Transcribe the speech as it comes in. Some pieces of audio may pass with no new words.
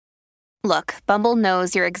Look, Bumble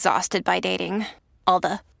knows you're exhausted by dating. All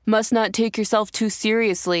the, must not take yourself too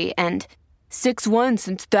seriously, and 6'1"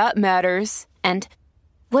 since that matters. And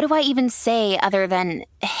what do I even say other than,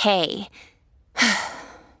 hey?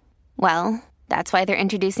 Well, that's why they're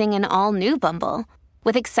introducing an all-new Bumble,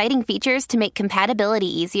 with exciting features to make compatibility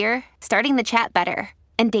easier, starting the chat better,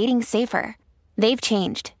 and dating safer. They've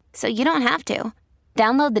changed, so you don't have to.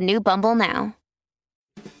 Download the new Bumble now.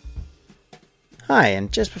 Hi,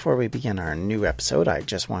 and just before we begin our new episode, I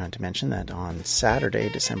just wanted to mention that on Saturday,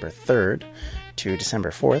 December 3rd to December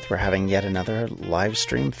 4th, we're having yet another live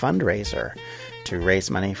stream fundraiser to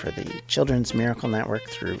raise money for the Children's Miracle Network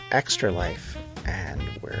through Extra Life. And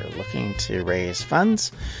we're looking to raise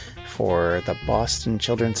funds for the Boston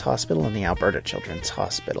Children's Hospital and the Alberta Children's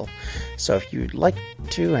Hospital. So if you'd like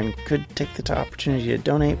to and could take the opportunity to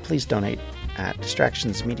donate, please donate at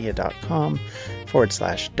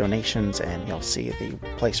distractionsmedia.com/donations, and you'll see the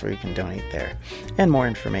place where you can donate there and more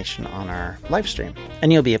information on our live stream.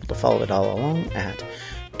 And you'll be able to follow it all along at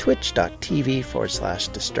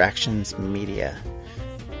twitch.tv/distractionsmedia.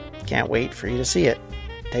 Can't wait for you to see it.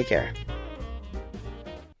 Take care.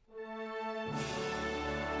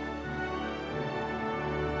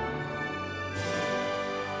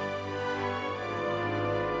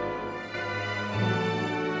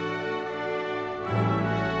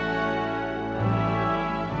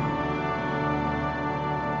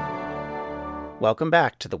 Welcome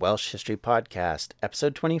back to the Welsh History Podcast,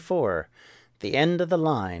 Episode 24, The End of the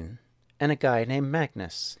Line, and a Guy Named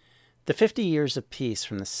Magnus. The 50 years of peace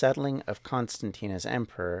from the settling of Constantine as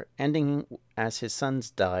emperor, ending as his sons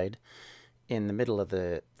died in the middle of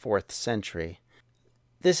the 4th century.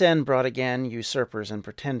 This end brought again usurpers and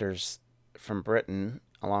pretenders from Britain,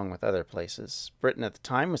 along with other places. Britain at the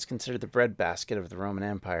time was considered the breadbasket of the Roman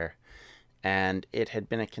Empire, and it had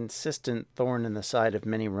been a consistent thorn in the side of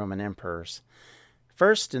many Roman emperors.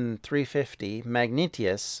 First, in 350,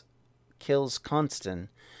 Magnentius kills Constans,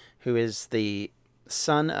 who is the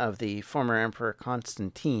son of the former Emperor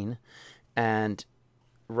Constantine, and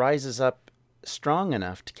rises up strong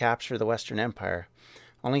enough to capture the Western Empire,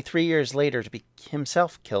 only 3 years later to be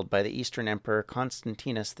himself killed by the Eastern Emperor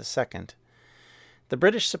Constantinus II. The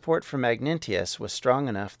British support for Magnentius was strong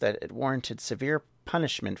enough that it warranted severe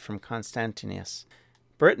punishment from Constantinus.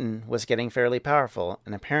 Britain was getting fairly powerful,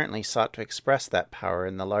 and apparently sought to express that power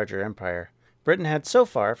in the larger empire. Britain had so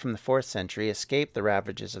far, from the 4th century, escaped the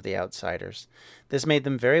ravages of the outsiders. This made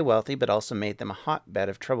them very wealthy, but also made them a hotbed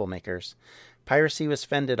of troublemakers. Piracy was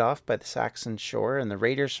fended off by the Saxon shore, and the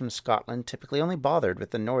raiders from Scotland typically only bothered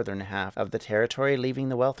with the northern half of the territory, leaving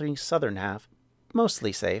the wealthy southern half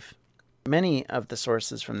mostly safe. Many of the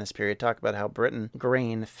sources from this period talk about how Britain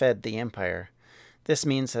grain fed the empire. This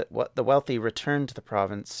means that the wealthy returned to the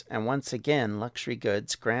province, and once again luxury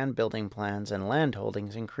goods, grand building plans, and land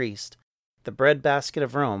holdings increased. The breadbasket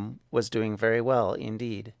of Rome was doing very well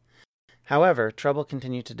indeed. However, trouble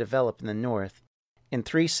continued to develop in the north. In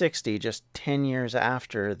 360, just 10 years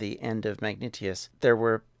after the end of Magnentius, there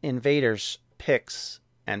were invaders, Picts,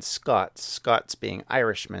 and Scots being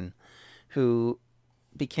Irishmen, who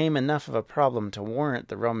became enough of a problem to warrant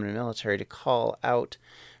the Roman military to call out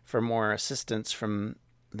for more assistance from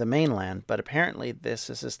the mainland, but apparently this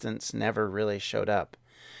assistance never really showed up.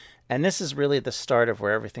 And this is really the start of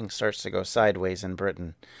where everything starts to go sideways in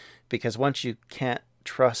Britain, because once you can't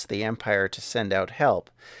trust the empire to send out help,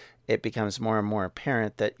 it becomes more and more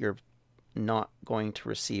apparent that you're not going to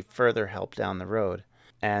receive further help down the road,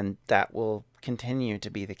 and that will continue to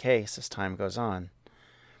be the case as time goes on.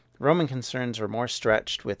 Roman concerns were more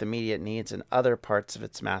stretched with immediate needs in other parts of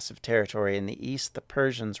its massive territory. In the east, the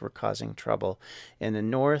Persians were causing trouble. In the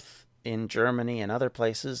north, in Germany and other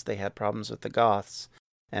places, they had problems with the Goths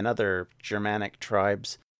and other Germanic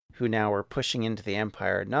tribes who now were pushing into the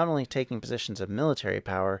empire, not only taking positions of military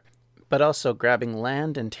power, but also grabbing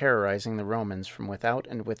land and terrorizing the Romans from without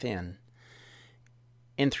and within.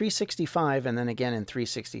 In 365 and then again in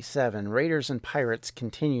 367, raiders and pirates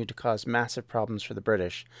continued to cause massive problems for the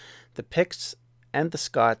British. The Picts and the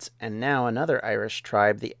Scots, and now another Irish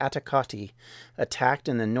tribe, the Atticoti, attacked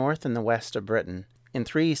in the north and the west of Britain. In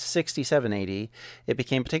 367 AD, it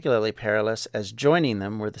became particularly perilous, as joining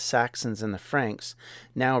them were the Saxons and the Franks,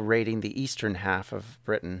 now raiding the eastern half of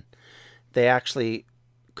Britain. They actually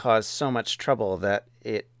caused so much trouble that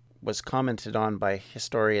it was commented on by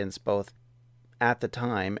historians both at the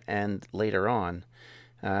time and later on.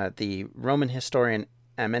 The Roman historian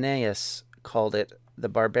Ammianus called it the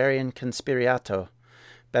Barbarian Conspiriato,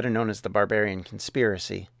 better known as the Barbarian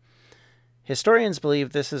Conspiracy. Historians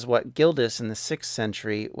believe this is what Gildas in the 6th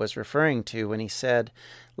century was referring to when he said,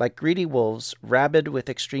 "Like greedy wolves, rabid with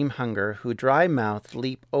extreme hunger, who dry-mouthed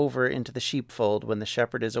leap over into the sheepfold when the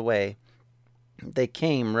shepherd is away, they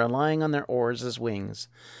came, relying on their oars as wings,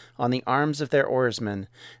 on the arms of their oarsmen,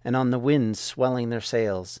 and on the winds swelling their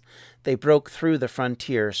sails. They broke through the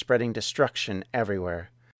frontier, spreading destruction everywhere."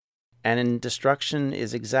 And destruction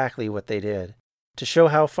is exactly what they did. To show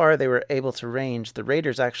how far they were able to range, the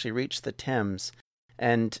raiders actually reached the Thames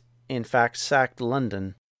and, in fact, sacked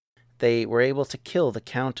London. They were able to kill the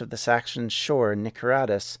Count of the Saxon Shore,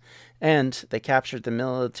 Niceratus, and they captured the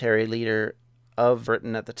military leader of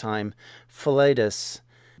Britain at the time, Philodas,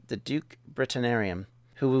 the Duke Britannium,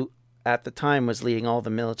 who at the time was leading all the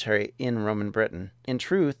military in Roman Britain. In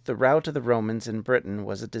truth, the rout of the Romans in Britain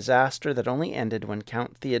was a disaster that only ended when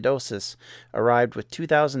Count Theodosius arrived with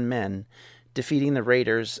 2,000 men, defeating the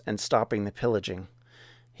raiders and stopping the pillaging.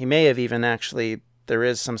 He may have even actually, there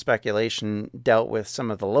is some speculation, dealt with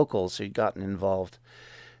some of the locals who'd gotten involved.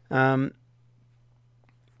 By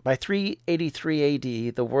 383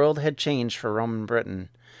 AD, the world had changed for Roman Britain.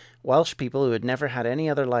 Welsh people who had never had any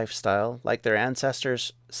other lifestyle, like their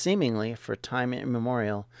ancestors seemingly for time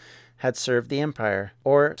immemorial, had served the empire,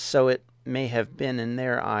 or so it may have been in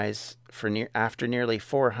their eyes after nearly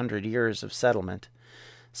 400 years of settlement.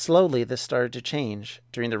 Slowly, this started to change.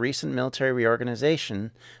 During the recent military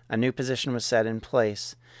reorganization, a new position was set in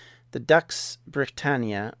place. The Dux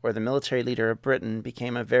Britannia, or the military leader of Britain,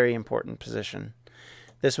 became a very important position.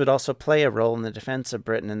 This would also play a role in the defense of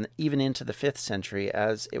Britain and even into the 5th century,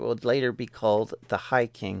 as it would later be called the High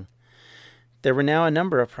King. There were now a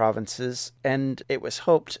number of provinces, and it was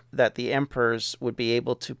hoped that the emperors would be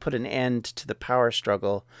able to put an end to the power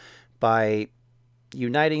struggle by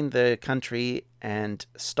uniting the country and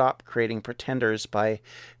stop creating pretenders by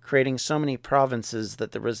creating so many provinces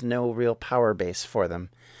that there was no real power base for them.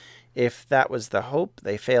 If that was the hope,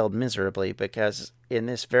 they failed miserably, because in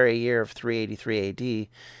this very year of 383 AD,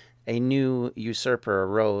 a new usurper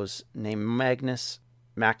arose named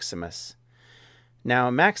Maximus. Now,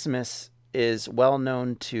 Maximus is well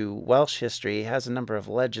known to Welsh history. He has a number of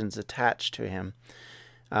legends attached to him.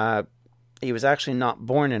 He was actually not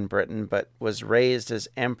born in Britain, but was raised as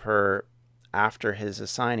emperor after his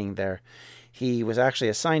assigning there. He was actually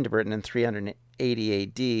assigned to Britain in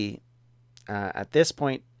 380 AD. At this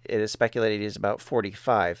point, it is speculated he is about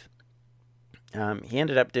 45. He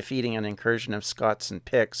ended up defeating an incursion of Scots and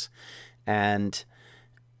Picts, and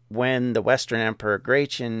when the Western Emperor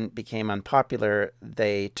Gratian became unpopular,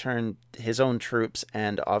 they turned his own troops,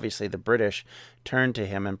 and obviously the British, turned to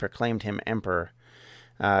him and proclaimed him emperor.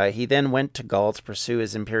 He then went to Gaul to pursue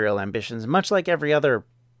his imperial ambitions. Much like every other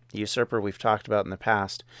usurper we've talked about in the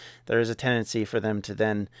past, there is a tendency for them to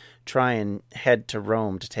then try and head to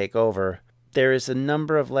Rome to take over. There is a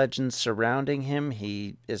number of legends surrounding him.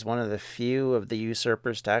 He is one of the few of the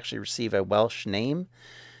usurpers to actually receive a Welsh name.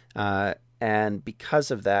 And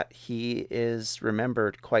because of that, he is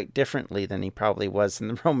remembered quite differently than he probably was in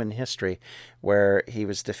the Roman history, where he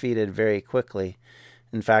was defeated very quickly.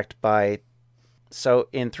 In fact, So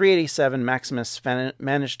in 387, Maximus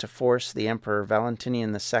managed to force the Emperor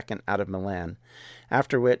Valentinian II out of Milan,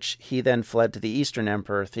 after which he then fled to the Eastern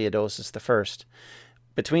Emperor Theodosius I.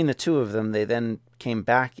 Between the two of them, they then came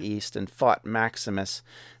back east and fought Maximus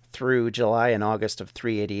through July and August of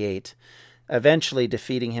 388, eventually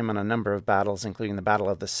defeating him in a number of battles, including the Battle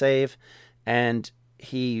of the Save, and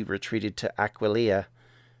he retreated to Aquileia.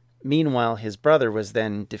 Meanwhile, his brother was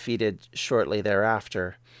then defeated shortly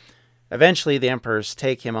thereafter. Eventually, the emperors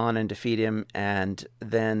take him on and defeat him and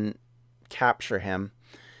then capture him.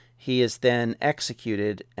 He is then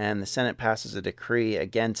executed, and the Senate passes a decree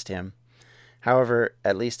against him. However,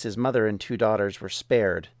 at least his mother and 2 daughters were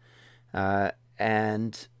spared.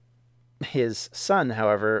 And his son,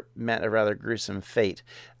 however, met a rather gruesome fate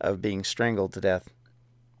of being strangled to death.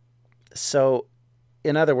 So,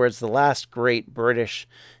 in other words, the last great British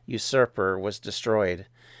usurper was destroyed.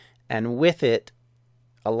 And with it,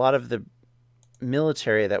 a lot of the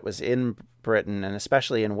military that was in Britain, and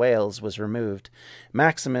especially in Wales, was removed.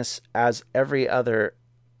 Maximus, as every other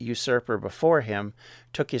usurper before him,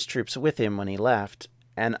 took his troops with him when he left,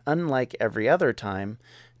 and unlike every other time,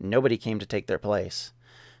 nobody came to take their place.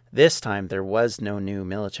 This time, there was no new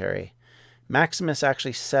military. Maximus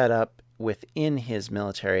actually set up within his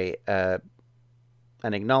military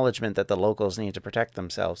an acknowledgement that the locals need to protect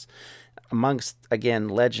themselves. Amongst, again,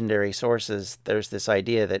 legendary sources, there's this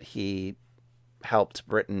idea that he helped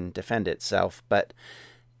Britain defend itself, but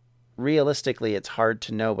realistically, it's hard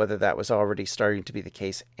to know whether that was already starting to be the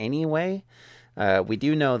case anyway. We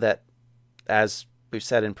do know that as we've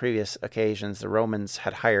said in previous occasions, the Romans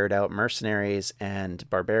had hired out mercenaries and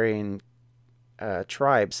barbarian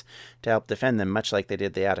tribes to help defend them, much like they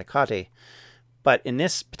did the Atticati. But in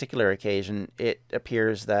this particular occasion, it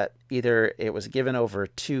appears that either it was given over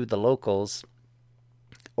to the locals,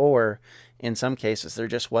 or in some cases, there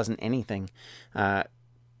just wasn't anything.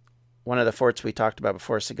 One of the forts we talked about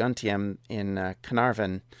before, Saguntium in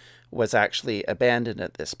Carnarvon, was actually abandoned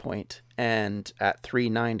at this point, and at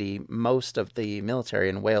 390, most of the military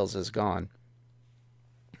in Wales is gone.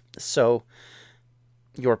 So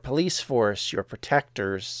your police force, your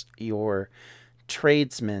protectors, your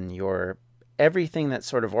tradesmen, your everything that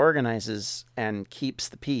sort of organizes and keeps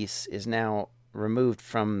the peace is now removed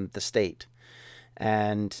from the state.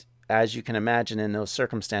 And as you can imagine, in those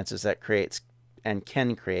circumstances, that creates and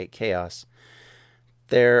can create chaos.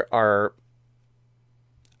 There are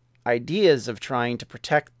ideas of trying to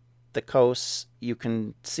protect the coasts. You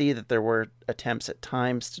can see that there were attempts at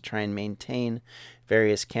times to try and maintain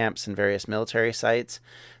various camps and various military sites,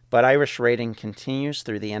 but Irish raiding continues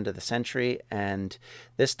through the end of the century, and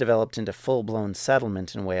this developed into full-blown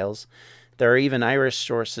settlement in Wales. There are even Irish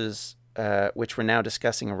sources which were now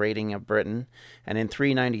discussing a raiding of Britain, and in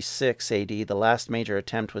 396 AD, the last major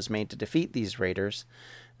attempt was made to defeat these raiders,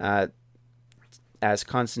 as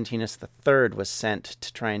Constantinus III was sent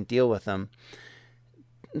to try and deal with them.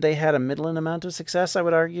 They had a middling amount of success, I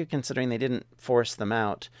would argue, considering they didn't force them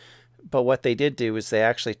out. But what they did do is they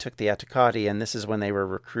actually took the Atticati, and this is when they were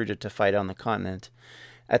recruited to fight on the continent.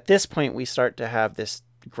 At this point, we start to have this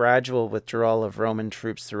gradual withdrawal of Roman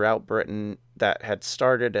troops throughout Britain that had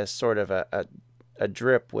started as sort of a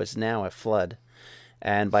drip was now a flood.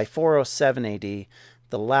 And by 407 AD,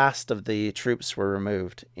 the last of the troops were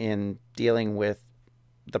removed in dealing with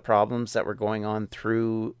the problems that were going on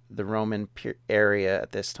through the Roman area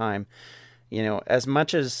at this time. You know, as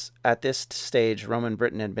much as at this stage Roman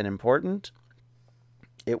Britain had been important,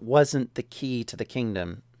 it wasn't the key to the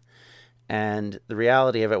kingdom. And the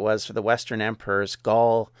reality of it was, for the Western emperors,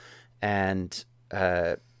 Gaul and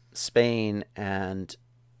Spain, and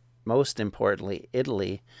most importantly,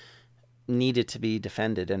 Italy, needed to be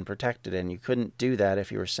defended and protected, and you couldn't do that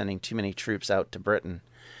if you were sending too many troops out to Britain.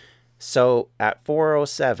 So at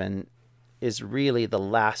 407 is really the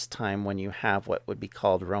last time when you have what would be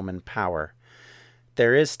called Roman power.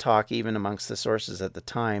 There is talk, even amongst the sources at the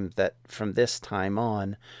time, that from this time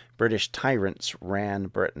on, British tyrants ran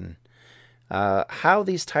Britain. How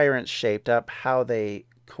these tyrants shaped up, how they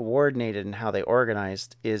coordinated, and how they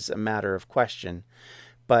organized is a matter of question.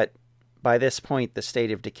 But by this point, the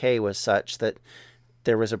state of decay was such that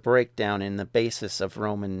there was a breakdown in the basis of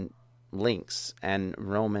Roman links, and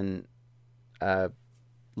Roman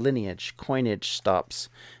lineage, coinage stops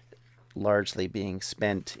largely being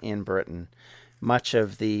spent in Britain. Much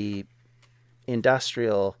of the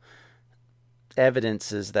industrial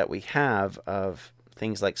evidences that we have of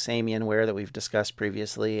things like Samian ware that we've discussed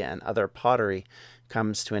previously and other pottery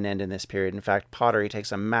comes to an end in this period. In fact, pottery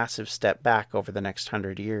takes a massive step back over the next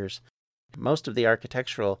 100 years. Most of the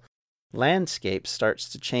architectural landscape starts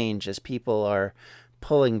to change as people are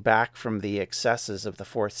pulling back from the excesses of the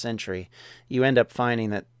 4th century. You end up finding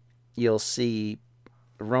that you'll see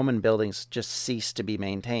Roman buildings just cease to be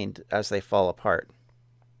maintained as they fall apart.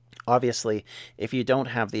 Obviously, if you don't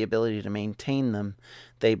have the ability to maintain them,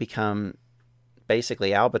 they become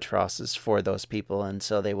basically albatrosses for those people, and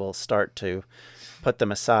so they will start to put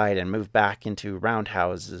them aside and move back into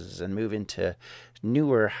roundhouses and move into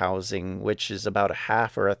newer housing, which is about a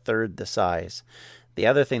half or a third the size. The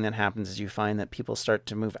other thing that happens is you find that people start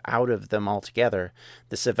to move out of them altogether.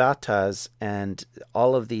 The civitas and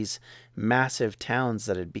all of these massive towns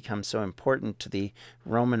that had become so important to the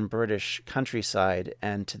Roman British countryside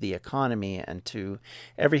and to the economy and to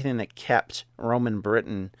everything that kept Roman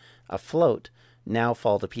Britain afloat now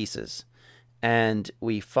fall to pieces. And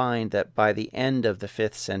we find that by the end of the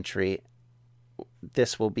 5th century,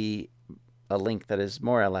 this will be a link that is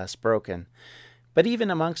more or less broken. But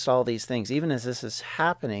even amongst all these things, even as this is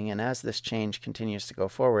happening and as this change continues to go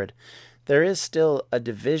forward, there is still a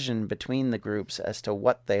division between the groups as to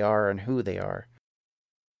what they are and who they are.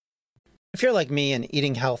 If you're like me and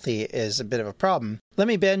eating healthy is a bit of a problem, let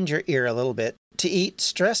me bend your ear a little bit to eat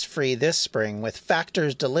stress-free this spring with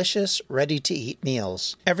Factor's delicious, ready-to-eat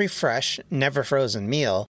meals. Every fresh, never-frozen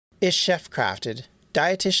meal is chef-crafted,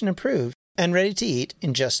 dietitian-approved, and ready to eat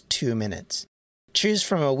in just 2 minutes. Choose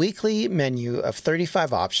from a weekly menu of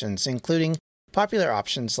 35 options, including popular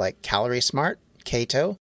options like Calorie Smart,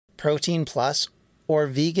 Keto, Protein Plus, or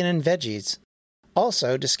Vegan and Veggies.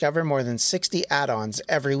 Also, discover more than 60 add-ons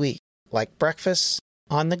every week, like breakfast,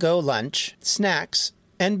 on-the-go lunch, snacks,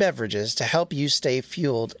 and beverages to help you stay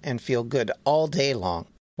fueled and feel good all day long.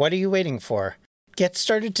 What are you waiting for? Get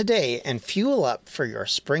started today and fuel up for your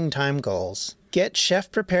springtime goals. Get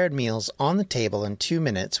chef-prepared meals on the table in 2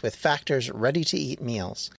 minutes with Factor's ready-to-eat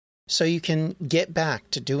meals, so you can get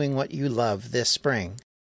back to doing what you love this spring.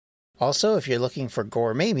 Also, if you're looking for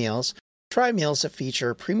gourmet meals, try meals that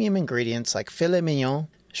feature premium ingredients like filet mignon,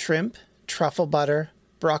 shrimp, truffle butter,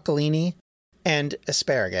 broccolini, and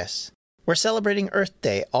asparagus. We're celebrating Earth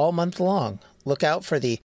Day all month long. Look out for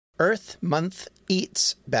the Earth Month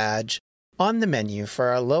Eats badge on the menu for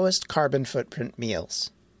our lowest carbon footprint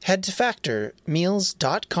meals. Head to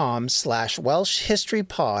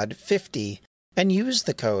factormeals.com/WelshHistoryPod50 and use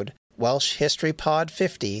the code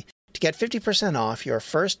WelshHistoryPod50 to get 50% off your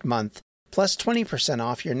first month plus 20%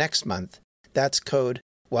 off your next month. That's code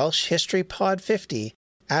WelshHistoryPod50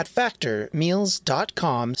 at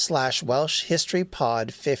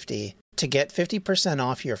factormeals.com/WelshHistoryPod50 to get 50%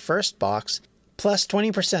 off your first box plus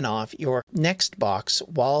 20% off your next box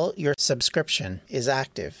while your subscription is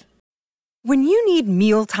active. When you need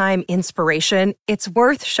mealtime inspiration, it's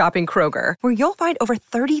worth shopping Kroger, where you'll find over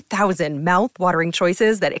 30,000 mouth-watering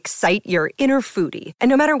choices that excite your inner foodie. And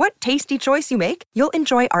no matter what tasty choice you make, you'll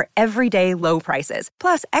enjoy our everyday low prices,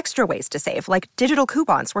 plus extra ways to save, like digital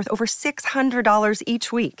coupons worth over $600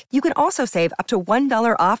 each week. You can also save up to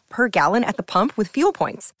 $1 off per gallon at the pump with fuel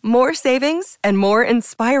points. More savings and more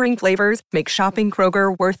inspiring flavors make shopping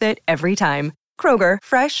Kroger worth it every time. Kroger,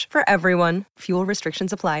 fresh for everyone. Fuel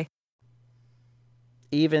restrictions apply.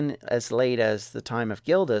 Even as late as the time of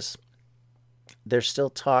Gildas, there's still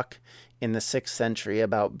talk in the 6th century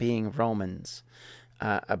about being Romans,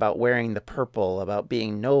 about wearing the purple, about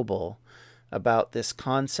being noble, about this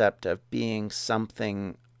concept of being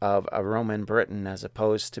something of a Roman Briton as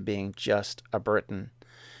opposed to being just a Briton.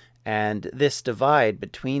 And this divide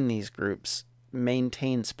between these groups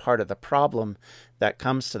maintains part of the problem that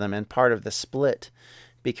comes to them and part of the split,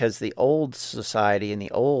 because the old society and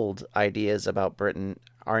the old ideas about Britain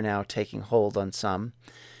are now taking hold on some.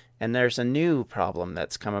 And there's a new problem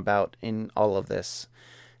that's come about in all of this.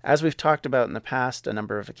 As we've talked about in the past, a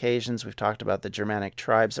number of occasions, we've talked about the Germanic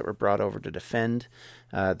tribes that were brought over to defend,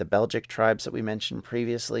 the Belgic tribes that we mentioned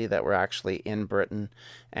previously that were actually in Britain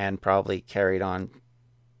and probably carried on,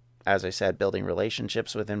 as I said, building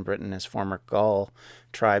relationships within Britain, as former Gaul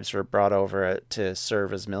tribes were brought over to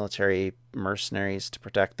serve as military mercenaries to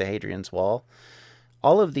protect the Hadrian's Wall.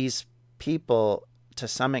 All of these people, to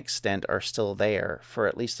some extent, are still there for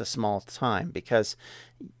at least a small time, because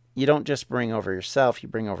you don't just bring over yourself, you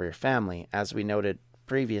bring over your family. As we noted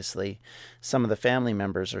previously, some of the family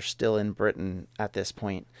members are still in Britain at this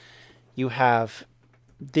point. You have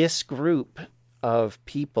this group of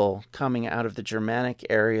people coming out of the Germanic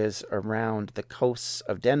areas around the coasts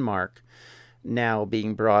of Denmark now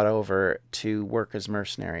being brought over to work as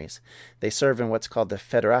mercenaries. They serve in what's called the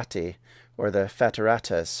Federati, or the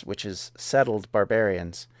Fateratas, which is settled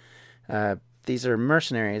barbarians. These are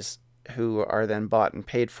mercenaries who are then bought and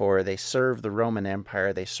paid for. They serve the Roman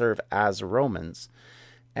Empire. They serve as Romans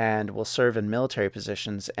and will serve in military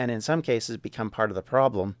positions, and in some cases become part of the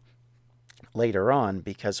problem later on,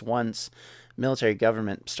 because once military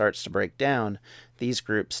government starts to break down, these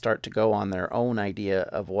groups start to go on their own idea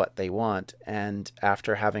of what they want. And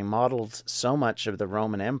after having modeled so much of the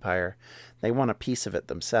Roman Empire, they want a piece of it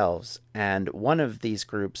themselves. And one of these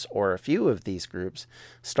groups, or a few of these groups,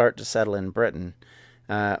 start to settle in Britain.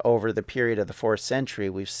 Over the period of the 4th century,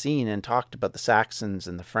 we've seen and talked about the Saxons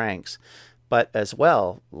and the Franks, but as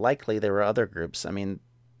well, likely there were other groups. I mean,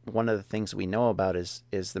 one of the things we know about is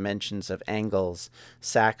the mentions of Angles,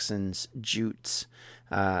 Saxons, Jutes,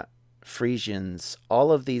 Frisians.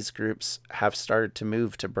 All of these groups have started to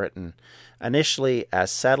move to Britain, initially as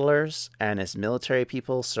settlers and as military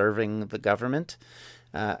people serving the government.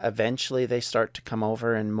 Eventually they start to come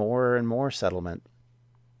over in more and more settlement.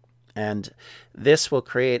 And this will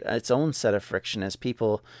create its own set of friction as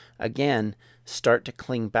people, again, start to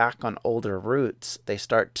cling back on older roots. They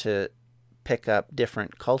start to pick up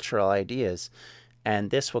different cultural ideas, and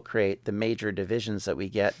this will create the major divisions that we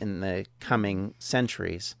get in the coming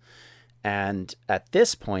centuries. And at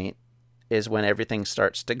this point is when everything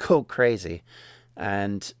starts to go crazy.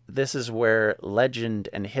 And this is where legend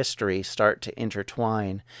and history start to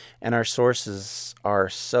intertwine, and our sources are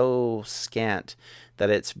so scant that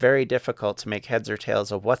it's very difficult to make heads or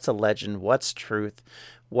tails of what's a legend, what's truth,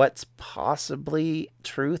 what's possibly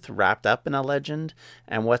truth wrapped up in a legend,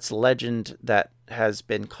 and what's legend that has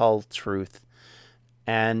been called truth.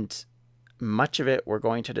 And much of it we're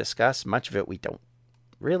going to discuss, much of it we don't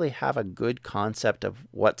really have a good concept of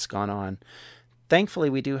what's gone on. Thankfully,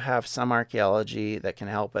 we do have some archaeology that can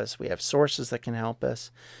help us. We have sources that can help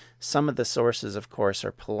us. Some of the sources, of course,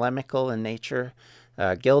 are polemical in nature.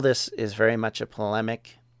 Gildas is very much a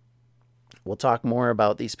polemic. We'll talk more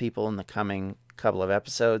about these people in the coming couple of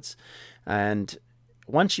episodes. And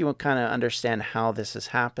once you kind of understand how this is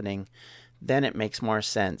happening, then it makes more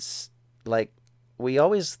sense. Like, we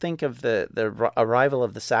always think of the arrival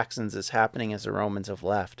of the Saxons as happening as the Romans have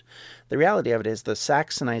left. The reality of it is the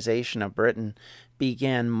Saxonization of Britain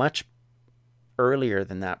began much earlier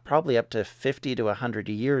than that, probably up to 50 to 100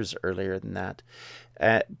 years earlier than that.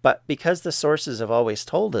 But because the sources have always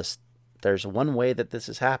told us there's one way that this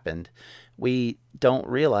has happened, we don't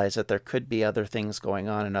realize that there could be other things going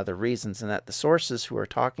on and other reasons, and that the sources who are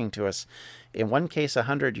talking to us, in one case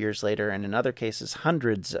 100 years later, and in other cases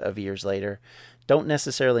hundreds of years later, don't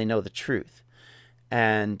necessarily know the truth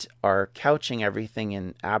and are couching everything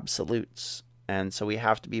in absolutes. And so we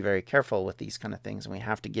have to be very careful with these kind of things, and we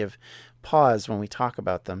have to give pause when we talk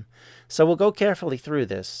about them. So we'll go carefully through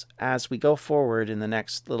this. As we go forward in the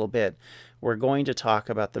next little bit, we're going to talk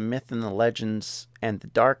about the myth and the legends and the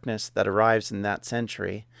darkness that arrives in that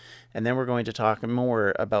century. And then we're going to talk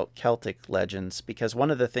more about Celtic legends, because one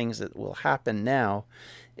of the things that will happen now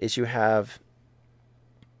is you have,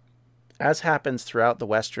 as happens throughout the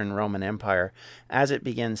Western Roman Empire, as it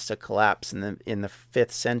begins to collapse in the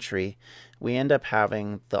 5th century, we end up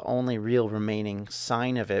having the only real remaining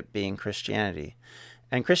sign of it being Christianity.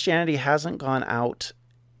 And Christianity hasn't gone out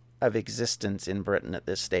of existence in Britain at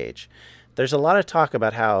this stage. There's a lot of talk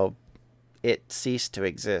about how it ceased to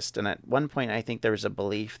exist. And at one point, I think there was a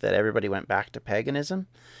belief that everybody went back to paganism.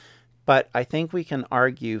 But I think we can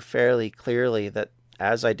argue fairly clearly that,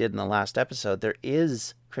 as I did in the last episode, there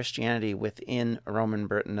is Christianity within Roman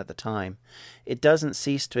Britain at the time. It doesn't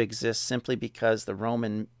cease to exist simply because the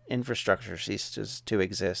Roman infrastructure ceases to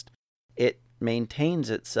exist. It maintains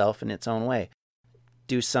itself in its own way.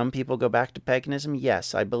 Do some people go back to paganism?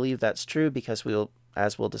 Yes, I believe that's true, because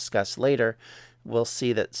as we'll discuss later, we'll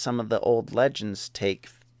see that some of the old legends take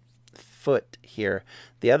foot here.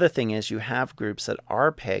 The other thing is you have groups that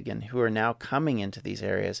are pagan who are now coming into these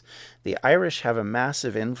areas. The Irish have a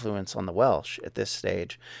massive influence on the Welsh at this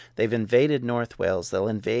stage. They've invaded North Wales, they'll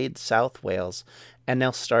invade South Wales, and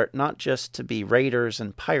they'll start not just to be raiders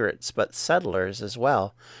and pirates, but settlers as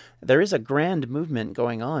well. There is a grand movement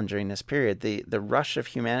going on during this period. The rush of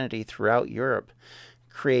humanity throughout Europe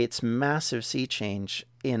creates massive sea change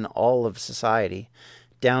in all of society,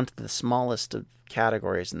 down to the smallest of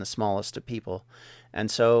categories and the smallest of people.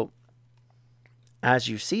 And so as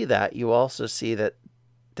you see that, you also see that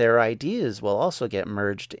their ideas will also get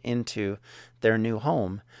merged into their new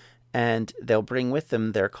home, and they'll bring with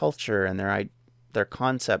them their culture and their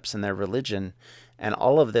concepts and their religion, and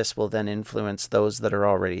all of this will then influence those that are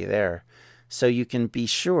already there. So you can be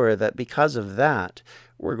sure that because of that,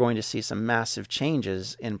 we're going to see some massive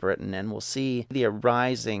changes in Britain, and we'll see the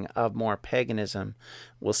arising of more paganism.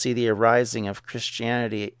 We'll see the arising of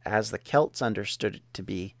Christianity as the Celts understood it to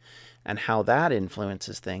be, and how that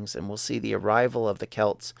influences things. And we'll see the arrival of the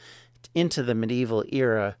Celts into the medieval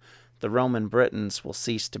era. The Roman Britons will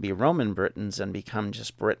cease to be Roman Britons and become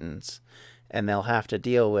just Britons. And they'll have to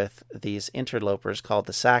deal with these interlopers called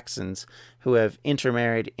the Saxons, who have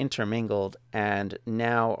intermarried, intermingled, and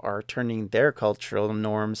now are turning their cultural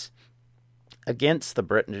norms against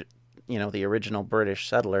the the original British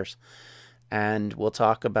settlers. And we'll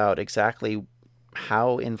talk about exactly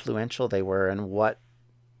how influential they were and what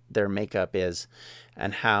their makeup is,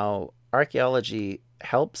 and how archaeology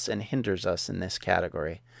helps and hinders us in this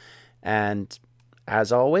category. And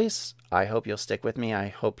as always, I hope you'll stick with me. I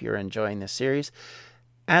hope you're enjoying this series.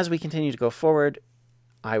 As we continue to go forward,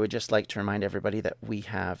 I would just like to remind everybody that we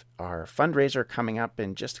have our fundraiser coming up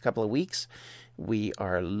in just a couple of weeks. We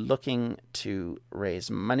are looking to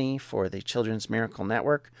raise money for the Children's Miracle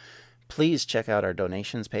Network. Please check out our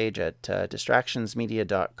donations page at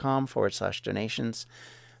distractionsmedia.com/donations.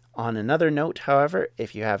 On another note, however,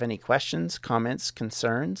 if you have any questions, comments,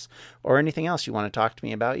 concerns, or anything else you want to talk to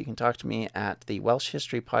me about, you can talk to me at the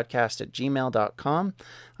welshhistorypodcast@gmail.com.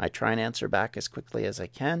 I try and answer back as quickly as I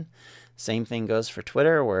can. Same thing goes for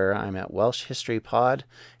Twitter, where I'm at Welsh History Pod,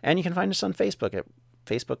 and you can find us on Facebook at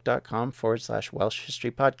facebook.com/Welsh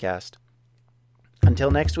History Podcast.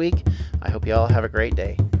 Until next week, I hope you all have a great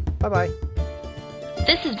day. Bye-bye.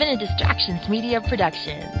 This has been a Distractions Media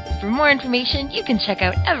production. For more information, you can check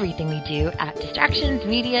out everything we do at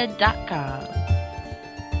distractionsmedia.com.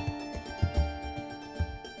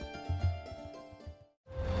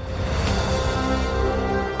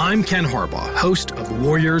 I'm Ken Harbaugh, host of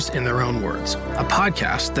Warriors in Their Own Words, a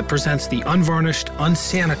podcast that presents the unvarnished,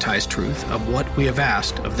 unsanitized truth of what we have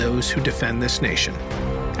asked of those who defend this nation.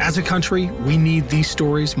 As a country, we need these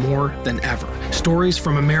stories more than ever. Stories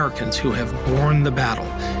from Americans who have borne the battle,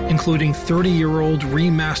 including 30-year-old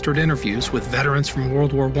remastered interviews with veterans from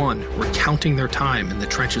World War I recounting their time in the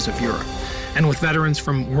trenches of Europe, and with veterans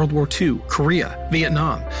from World War II, Korea,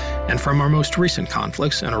 Vietnam, and from our most recent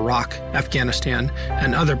conflicts in Iraq, Afghanistan,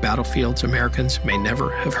 and other battlefields Americans may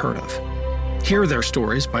never have heard of. Hear their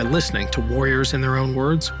stories by listening to Warriors in Their Own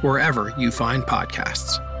Words wherever you find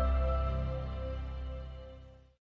podcasts.